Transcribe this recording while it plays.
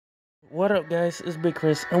What up, guys? It's Big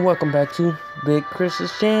Chris, and welcome back to Big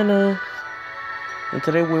Chris's channel. And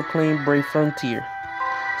today we're playing Brave Frontier.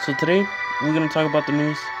 So today we're gonna talk about the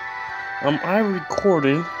news. I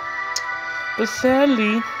recorded, but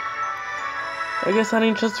sadly, I guess I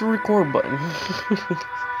didn't press the record button.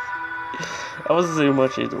 I wasn't saying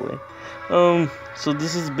much either way. So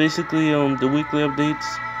this is basically the weekly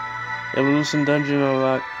updates, Evolution Dungeon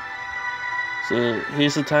Unlocked. So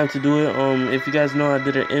here's the time to do it. If you guys know, I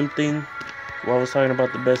did an imp thing while I was talking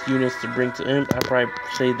about the best units to bring to imp. I probably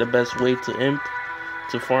say the best way to imp,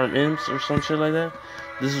 to farm imps or some shit like that.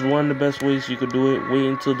 This is one of the best ways you could do it. Wait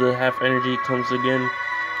until the half energy comes again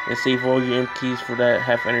and save all your imp keys for that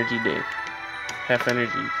half energy day. Half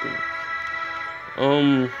energy thing.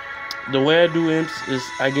 The way I do imps is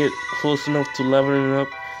I get close enough to leveling up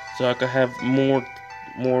so I could have more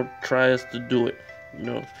tries to do it. You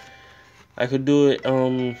know, I could do it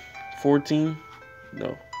 14.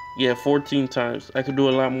 No. Yeah, 14 times. I could do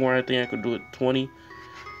a lot more. I think I could do it 20.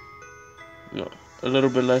 No, a little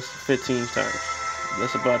bit less, 15 times.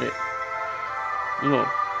 That's about it. No,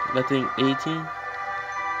 I think 18.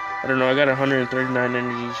 I don't know. I got 139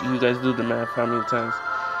 energies. You guys do the math. How many times?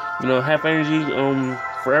 You know, half energy.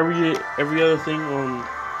 For every other thing.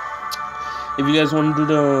 If you guys want to do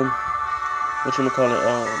the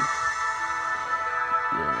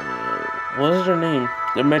what is their name?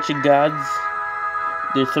 The Metric Gods.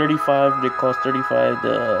 They're 35. They cost 35.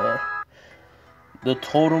 The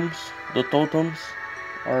totems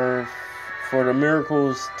are for the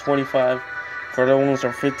miracles 25. For the ones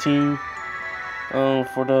are 15.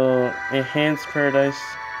 For the enhanced paradise,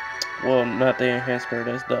 well, not the enhanced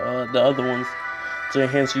paradise, the other ones, to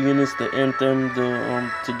enhance your units, to imp them,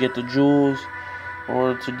 to get the jewels,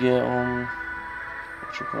 or to get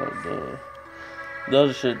the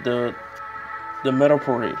other shit, the metal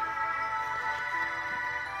parade.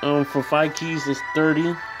 For 5 keys it's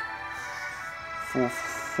 30. For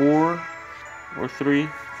 4 or 3,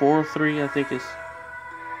 I think it's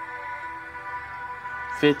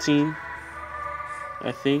 15.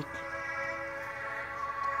 I think.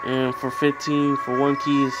 And for 15, for 1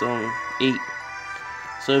 key is 8.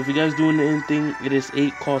 So if you guys doing the end thing, it is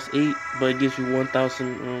 8, costs 8, but it gives you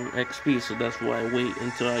 1,000 XP. So that's why I wait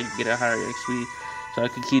until I get a higher XP, so I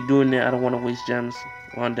can keep doing it. I don't want to waste gems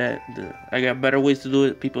on that. I got better ways to do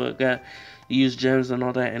it. People got use gems and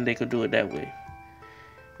all that, and they could do it that way.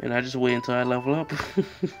 And I just wait until I level up.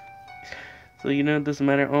 So you know, it doesn't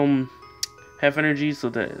matter. Half energy. So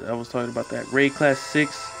that I was talking about that. Raid class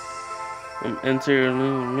 6. Enter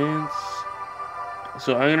elements.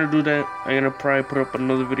 So I'm gonna do that. I'm gonna probably put up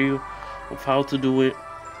another video of how to do it.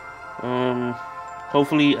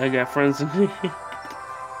 Hopefully I got friends in here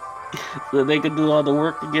so they can do all the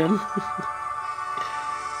work again.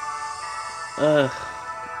 That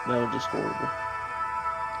was just horrible.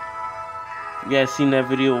 You guys seen that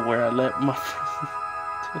video where I let my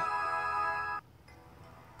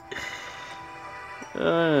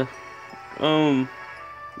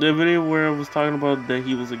the video where I was talking about that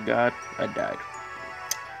he was a god, I died.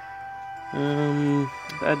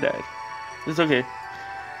 I died. It's okay.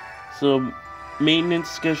 So, maintenance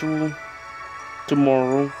schedule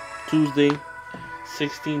tomorrow, Tuesday,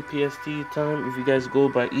 16 PST time. If you guys go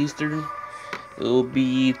by Eastern, it will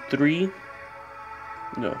be 22.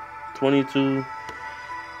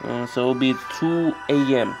 So it'll be 2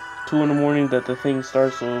 a.m. 2 in the morning that the thing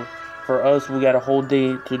starts. So for us, we got a whole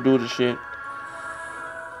day to do the shit.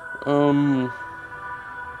 And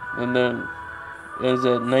then it's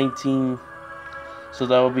at 19. So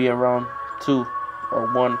that would be around 2 or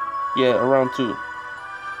 1. Yeah, around 2.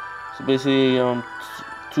 So basically,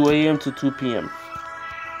 2 a.m. to 2 p.m.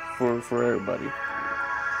 for everybody.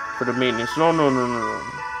 For the maintenance. No.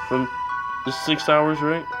 From the 6 hours,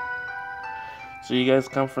 right? So you guys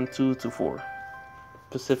count from 2 to 4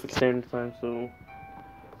 Pacific Standard Time. So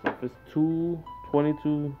if it's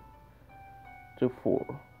 2:22 to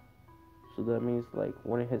 4, so that means like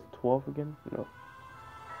when it hits 12 again. No,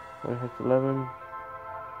 when it hits 11,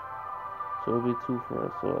 so it'll be 2 for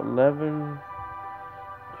us. So 11,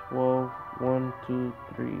 12, 1, 2,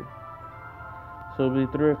 3. So it'll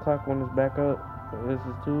be 3 o'clock when it's back up. So this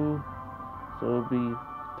is 2. So it'll be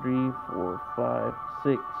 3, 4, 5,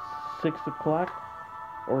 6. 6 o'clock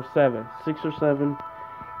or 7. 6 or 7.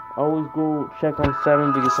 Always go check on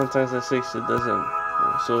 7 because sometimes at 6 it doesn't.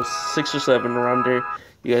 So 6 or 7 around there.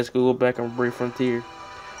 You guys can go back and Brave Frontier.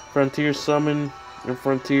 Frontier Summon and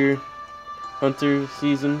Frontier Hunter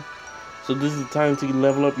season. So this is the time to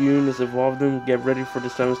level up your units, evolve them, get ready for the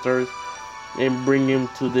 7 stars, and bring them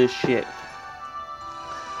to this shit.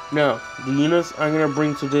 Now, the units I'm gonna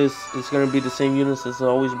bring to this is gonna be the same units as I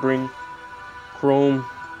always bring: Chrome,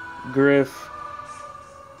 Griff,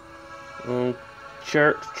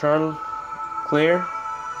 Charles, Claire,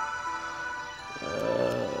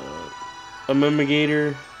 a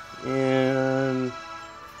Mimigator, and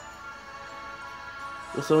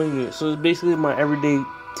what's all unit. So it's basically my everyday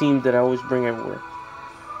team that I always bring everywhere.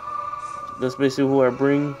 That's basically who I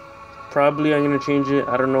bring. Probably I'm gonna change it.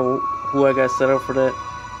 I don't know who I got set up for that.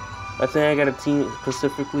 I think I got a team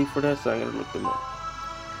specifically for that, so I'm gonna look them up.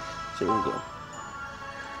 So here we go.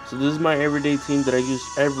 So this is my everyday team that I use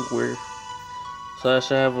everywhere. So I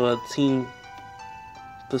should have a team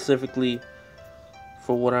specifically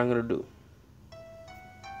for what I'm gonna do.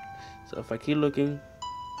 So if I keep looking,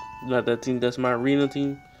 not that team, that's my arena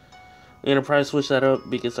team. I'm gonna probably switch that up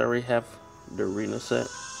because I already have the arena set.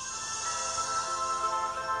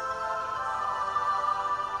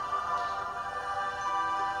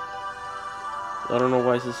 I don't know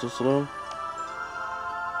why it's so slow.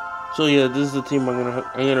 So yeah, this is the team I'm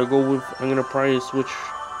gonna go with. I'm gonna probably switch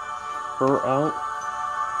her out.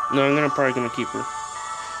 No, I'm probably gonna keep her.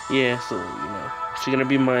 Yeah, so she's gonna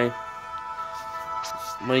be my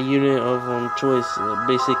unit of choice.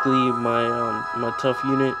 Basically my tough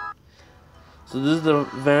unit. So this is the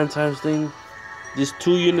Valentine's thing. These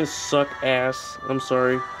two units suck ass. I'm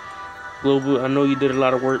sorry, Global. I know you did a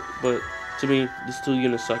lot of work, but to me, these two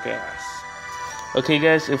units suck ass. Okay,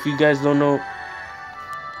 guys, if you guys don't know,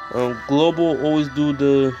 Global always do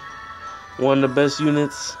the one of the best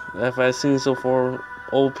units that I've seen so far,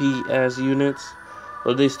 OP ass units,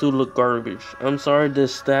 but they still look garbage. I'm sorry, the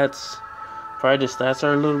stats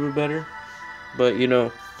are a little bit better, but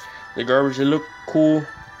the garbage, they look cool.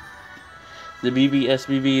 The BB,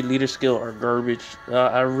 SBB, leader skill are garbage.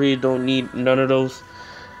 I really don't need none of those.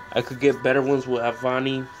 I could get better ones with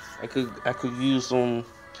Avani. I could use some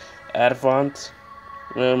Advant.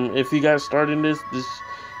 If you guys starting this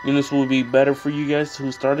units will be better for you guys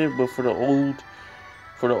who started, but for the old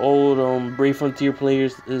Brave Frontier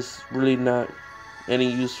players, is really not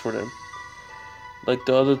any use for them. Like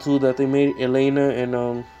the other two that they made, Elena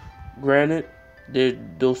and Granite,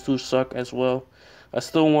 those two suck as well. I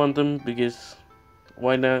still want them because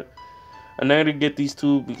why not? I'm not gonna get these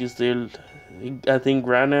two because I think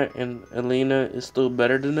Granite and Elena is still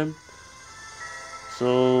better than them.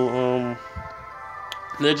 So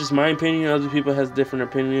that's just my opinion. Other people has different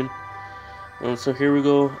opinion. So here we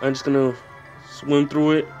go. I'm just gonna swim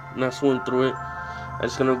through it. Not swim through it. I'm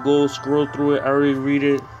just gonna go scroll through it. I already read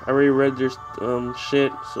it. I already read their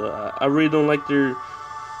shit. So I really don't like their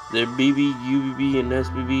BB, UBB, and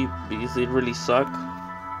SBB because they really suck.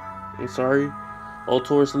 I'm sorry.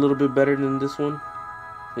 Ultor is a little bit better than this one.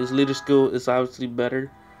 His leader skill is obviously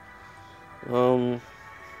better.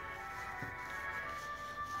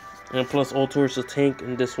 And plus, Ultor is a tank,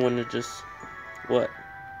 and this one is just what?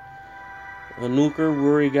 A nuker. We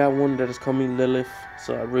already got one that is coming, Lilith.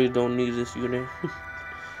 So I really don't need this unit.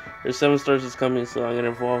 There's 7 stars is coming, so I'm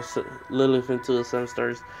gonna evolve Lilith into a 7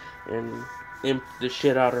 stars and imp the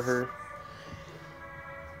shit out of her,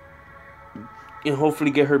 and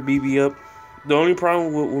hopefully get her BB up. The only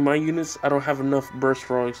problem with my units, I don't have enough burst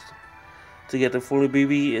frogs to get the fully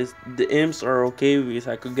BB. Is the imps are okay because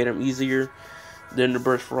I could get them easier than the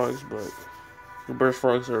burst frogs, but the burst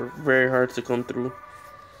frogs are very hard to come through.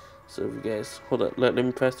 So if you guys hold up, let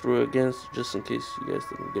me pass through it again, just in case you guys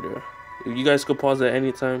didn't get it. If you guys could pause at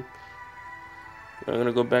any time. I'm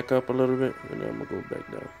gonna go back up a little bit, and then I'm gonna go back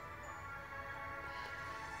down.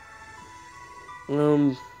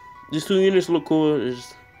 These two units look cool.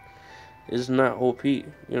 It's not OP,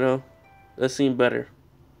 That seemed better.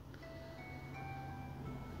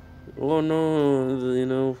 Oh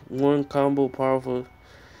no, one combo powerful.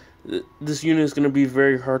 This unit is gonna be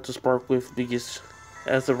very hard to spark with because,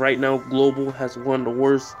 as of right now, Global has one of the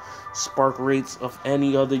worst spark rates of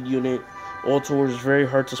any other unit. Ultor is very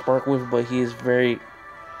hard to spark with, but he's a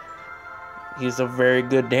very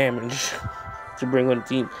good damage to bring on the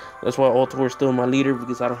team. That's why Ultor is still my leader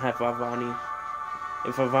because I don't have Avani.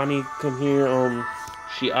 If Avani come here,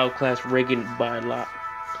 she outclassed Reagan by a lot.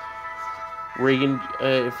 Reagan,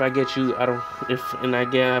 if I get you, and I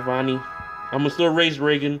get Avani, I'm gonna still raise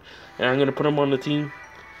Reagan, and I'm gonna put him on the team.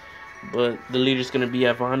 But the leader's gonna be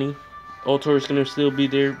Avani. Ultor is gonna still be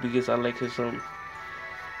there because I like his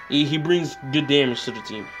he brings good damage to the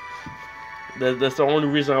team. That's the only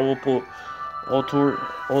reason I will put Ultor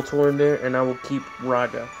in there, and I will keep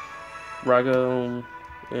Raga,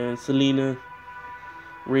 and Selena,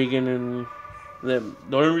 Reagan, and them.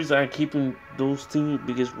 The only reason I'm keeping those teams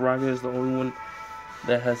because Raga is the only one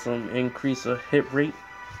that has some increase of hit rate.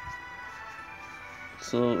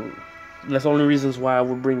 So that's the only reasons why I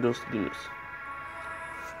would bring those units.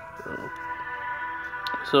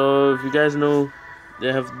 So if you guys know,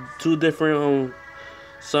 they have two different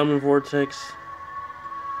summon vortex.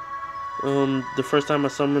 The first time I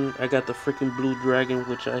summoned, I got the freaking blue dragon,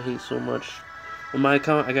 which I hate so much. On my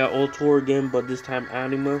account, I got Ultor again, but this time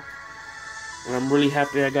Anima. And I'm really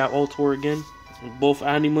happy I got Ultor again. Both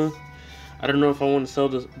Anima. I don't know if I want to sell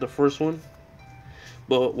the first one.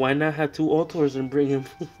 But why not have two Ultors and bring him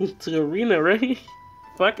to the arena, right?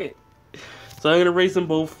 Fuck it. So I'm going to raise them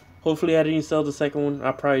both. Hopefully I didn't sell the second one.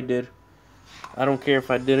 I probably did. I don't care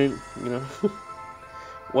if I didn't, you know.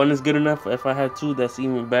 One is good enough. If I had two, that's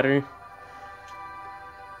even better.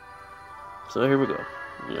 So here we go.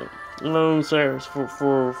 Yeah. Sorry,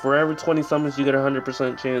 for every 20 summons, you get a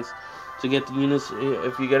 100% chance to get the units.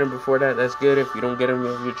 If you get them before that, that's good. If you don't get them, you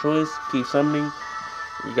have your choice. Keep summoning.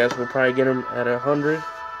 You guys will probably get them at 100%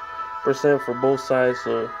 for both sides.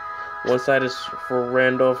 So one side is for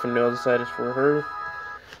Randolph and the other side is for her.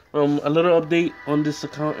 A little update on this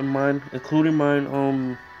account and mine, including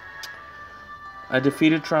mine. I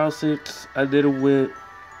defeated Trial 6. I did it with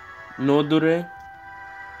Nodure,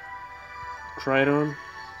 Tridon,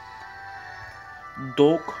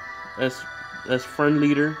 Doke as friend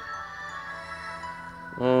leader,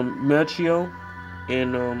 Melchio,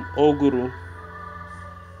 and Oguru.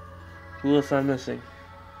 Who else am I missing?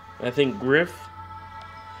 I think Griff.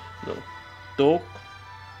 No. Doke,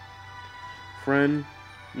 friend,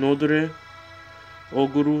 Nodure,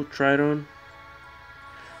 Oguru, Tridon,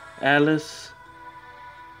 Alice.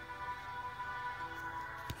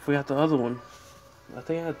 Forgot the other one. I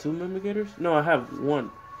think I had two Mimigators. No, I have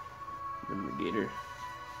one Mimigator.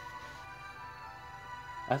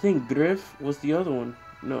 I think Griff was the other one.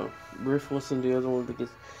 No, Griff wasn't the other one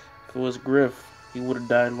because if it was Griff, he would have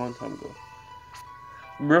died a long time ago.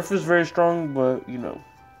 Griff is very strong, but you know,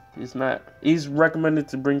 he's not. He's recommended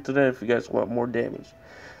to bring to that if you guys want more damage.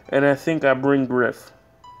 And I think I bring Griff.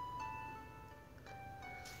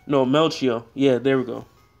 No, Melchio. Yeah, there we go.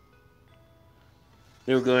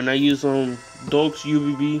 There we go. And I use Doke's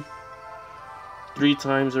UBB 3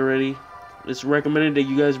 times already. It's recommended that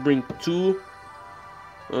you guys bring two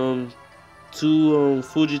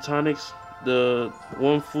Fujitonics. The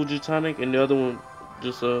one Fujitonic and the other one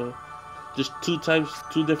just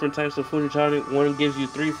two different types of Fujitonic. One gives you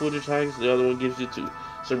 3 Fujitonics, the other one gives you 2.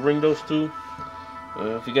 So bring those 2.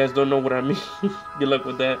 If you guys don't know what I mean, good luck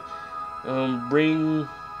with that. Bring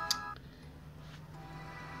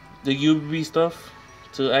the UBB stuff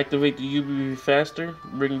to activate the UBB faster.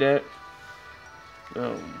 Bring that.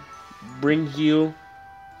 Bring heal.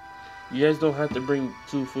 You guys don't have to bring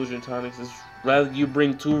 2 fusion tonics. It's rather you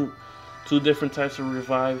bring two different types of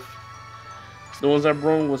revive. The ones I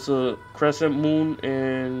brought was a crescent moon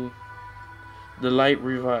and the light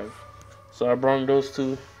revive. So I brought those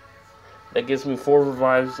 2. That gives me 4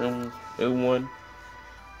 revives in one.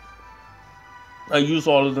 I used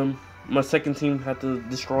all of them. My second team had to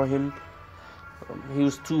destroy him. He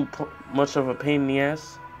was too much of a pain in the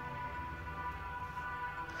ass.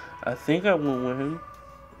 I think I went with him.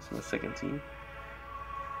 It's my second team.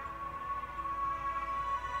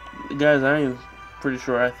 Guys, I am pretty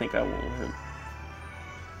sure I think I went with him.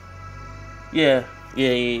 Yeah.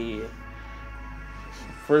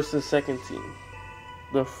 First and second team.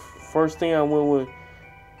 The first thing I went with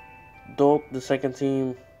Doke. The second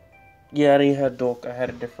team, yeah, I didn't have Doke. I had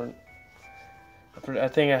a different. I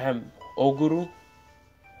think I had Oguru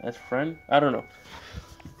as friend. I don't know.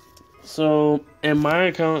 So in my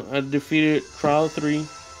account, I defeated Trial 3.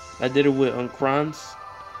 I did it with Kranz,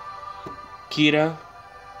 Kira.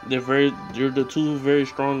 They're the 2 very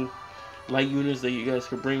strong light units that you guys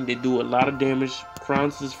can bring. They do a lot of damage.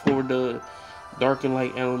 Kranz is for the dark and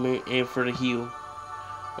light element and for the heal.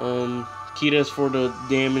 Kira is for the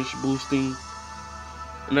damage boosting.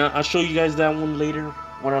 And I'll show you guys that one later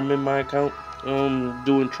when I'm in my account.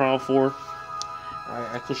 Doing Trial 4.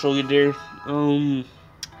 I can show you there.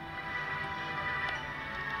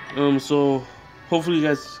 So hopefully you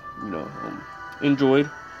guys, enjoyed.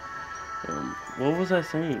 What was I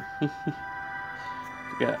saying?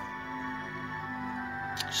 Yeah.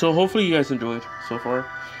 So hopefully you guys enjoyed so far.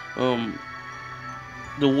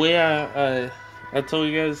 The way I told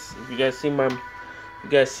you guys, if you guys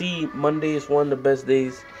see Monday is one of the best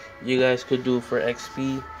days you guys could do for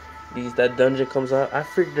XP. That dungeon comes out. I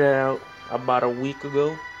figured that out about a week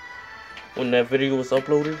ago when that video was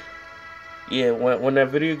uploaded. Yeah, when that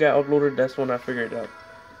video got uploaded, that's when I figured it out.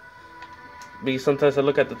 Because sometimes I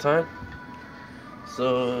look at the time.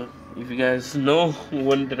 So if you guys know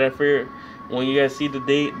when you guys see the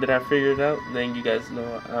date that I figured it out, then you guys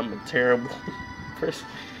know I'm a terrible first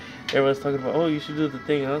everyone's talking about, oh, you should do the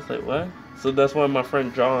thing. I was like, what? So that's why my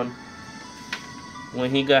friend John, when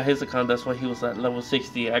he got his account, that's why he was at level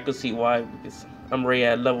 60. I could see why, because I'm already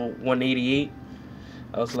at level 188.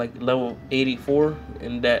 I was like level 84,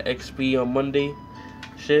 and that XP on Monday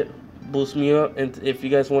shit boosts me up. And if you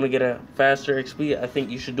guys want to get a faster XP, I think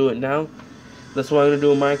you should do it now. That's what I'm gonna do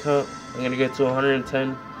with my account. I'm gonna get to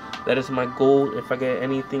 110. That is my goal. If I get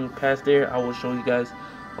anything past there, I will show you guys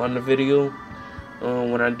on the video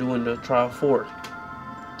when I'm doing the trial 4.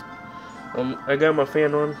 I got my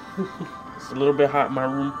fan on. It's a little bit hot in my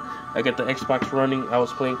room. I got the Xbox running. I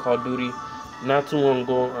was playing Call of Duty not too long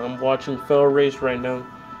ago. I'm watching Fell Race right now.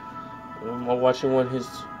 I'm watching his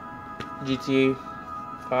GTA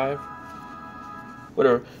 5.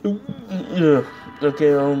 Whatever. Yeah.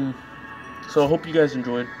 Okay, so I hope you guys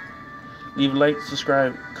enjoyed. Leave a like,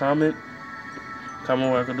 subscribe, comment.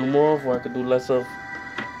 Comment what I could do more of, what I could do less of.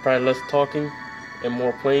 Probably less talking and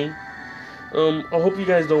more playing. I hope you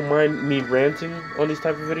guys don't mind me ranting on these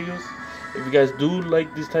type of videos. If you guys do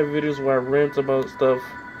like these type of videos where I rant about stuff,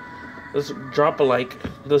 just drop a like.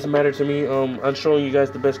 Doesn't matter to me. I'm showing you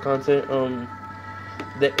guys the best content.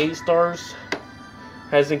 The 8 stars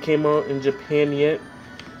hasn't came out in Japan yet.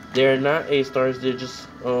 They're not 8 stars. They're just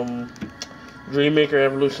Dreammaker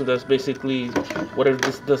Evolution. That's basically, what if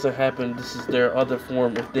this doesn't happen? This is their other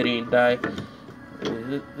form if they didn't die.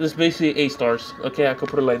 This is basically 8 stars. Okay, I could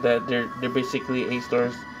put it like that. They're basically 8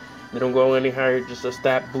 stars. They don't go any higher. Just a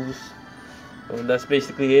stat boost. That's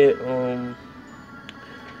basically it.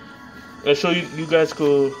 I'll show you. You guys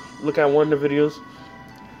could look at one of the videos.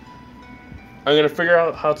 I'm gonna figure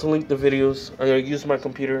out how to link the videos. I'm gonna use my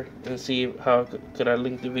computer and see how could I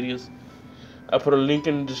link the videos. I'll put a link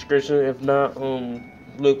in the description. If not,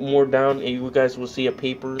 look more down and you guys will see a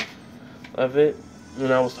paper of it.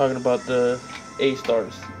 And I was talking about the 8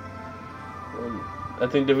 stars. I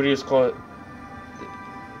think the video is called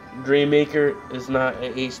Dreammaker is not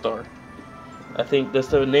an 8 star. I think that's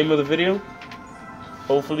the name of the video.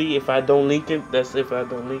 Hopefully, if I don't link it, that's if I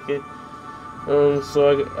don't link it.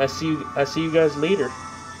 So I see you guys later.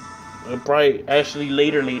 Probably actually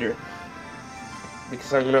later,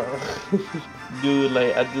 because I'm gonna do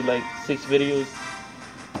like 6 videos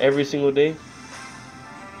every single day.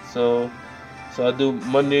 So I do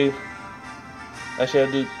Monday. Actually,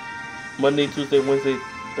 I do Monday, Tuesday, Wednesday,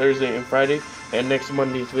 Thursday, and Friday. And next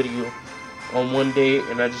Monday's video on one day,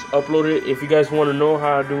 and I just upload it. If you guys want to know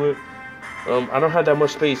how I do it, I don't have that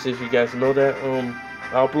much space. If you guys know that,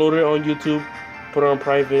 I upload it on YouTube, put it on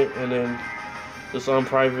private, and then just on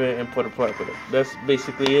private and put a private. That's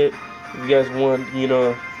basically it. If you guys want,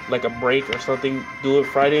 like a break or something, do it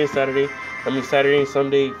Friday and Saturday. Saturday and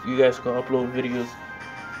Sunday. You guys can upload videos.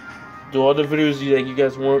 Do all the videos that you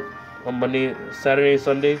guys want on Monday, Saturday, and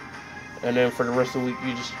Sunday, and then for the rest of the week,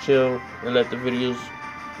 you just chill and let the videos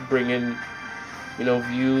bring in,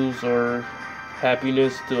 views or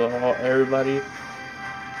happiness to everybody.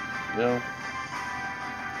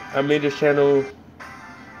 I made this channel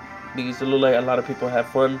because it looked like a lot of people have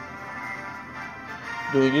fun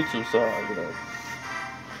doing YouTube, so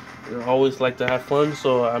I always like to have fun,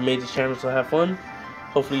 so I made this channel to have fun.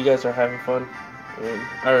 Hopefully you guys are having fun.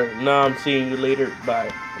 Alright, now I'm seeing you later.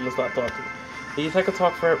 Bye. I'm gonna stop talking. If I could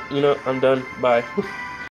talk forever, I'm done. Bye.